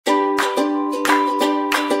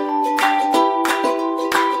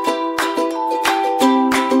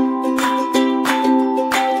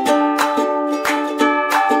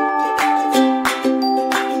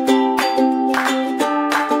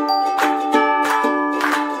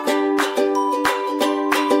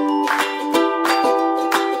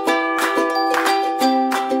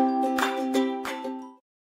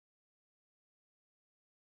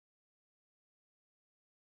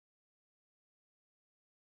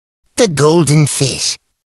The golden fish.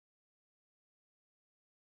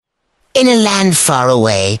 In a land far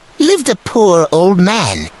away lived a poor old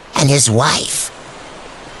man and his wife.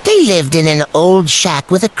 They lived in an old shack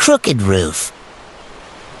with a crooked roof.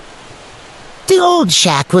 The old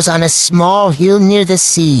shack was on a small hill near the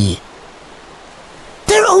sea.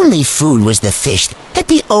 Their only food was the fish that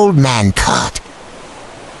the old man caught.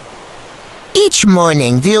 Each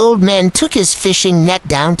morning, the old man took his fishing net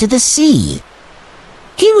down to the sea.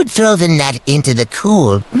 He would throw the net into the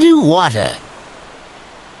cool, blue water.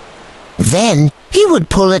 Then, he would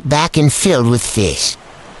pull it back and fill with fish.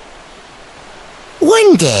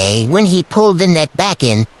 One day, when he pulled the net back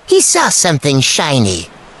in, he saw something shiny.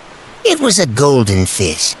 It was a golden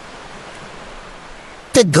fish.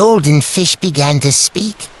 The golden fish began to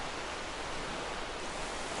speak.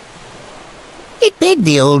 It begged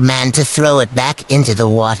the old man to throw it back into the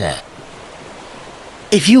water.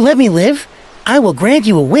 If you let me live, I will grant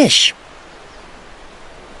you a wish.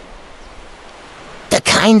 The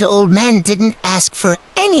kind old man didn't ask for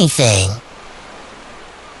anything.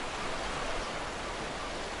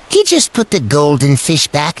 He just put the golden fish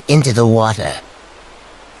back into the water.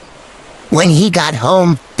 When he got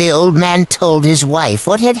home, the old man told his wife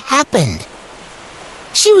what had happened.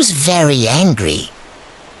 She was very angry.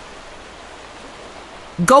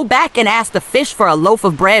 Go back and ask the fish for a loaf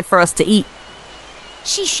of bread for us to eat,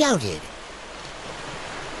 she shouted.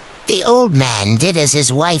 The old man did as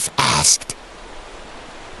his wife asked.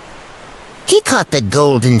 He caught the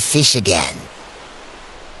golden fish again.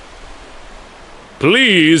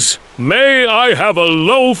 Please, may I have a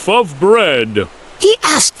loaf of bread? He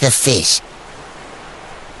asked the fish.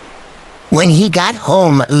 When he got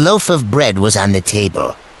home, a loaf of bread was on the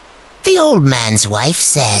table. The old man's wife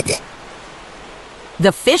said,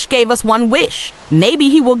 the fish gave us one wish. Maybe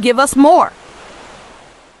he will give us more.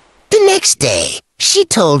 The next day, she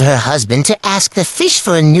told her husband to ask the fish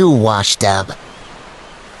for a new wash tub.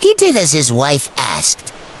 He did as his wife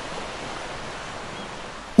asked.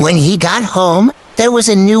 When he got home, there was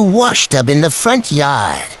a new wash tub in the front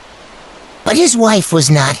yard. But his wife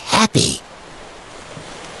was not happy.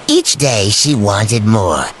 Each day she wanted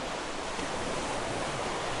more.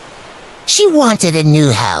 She wanted a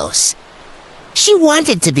new house. She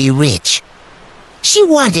wanted to be rich. She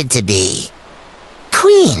wanted to be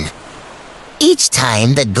queen. Each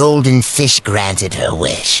time the golden fish granted her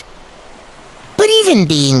wish. But even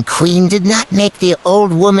being queen did not make the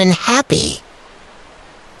old woman happy.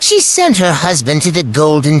 She sent her husband to the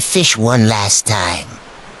golden fish one last time.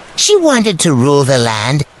 She wanted to rule the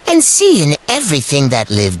land and see in everything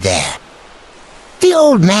that lived there. The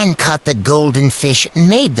old man caught the golden fish and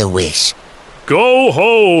made the wish. Go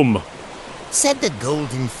home, said the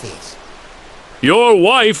golden fish. Your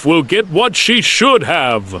wife will get what she should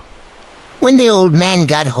have. When the old man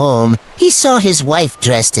got home, he saw his wife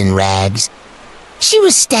dressed in rags. She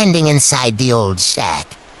was standing inside the old shack.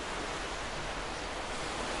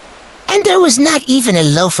 And there was not even a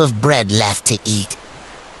loaf of bread left to eat.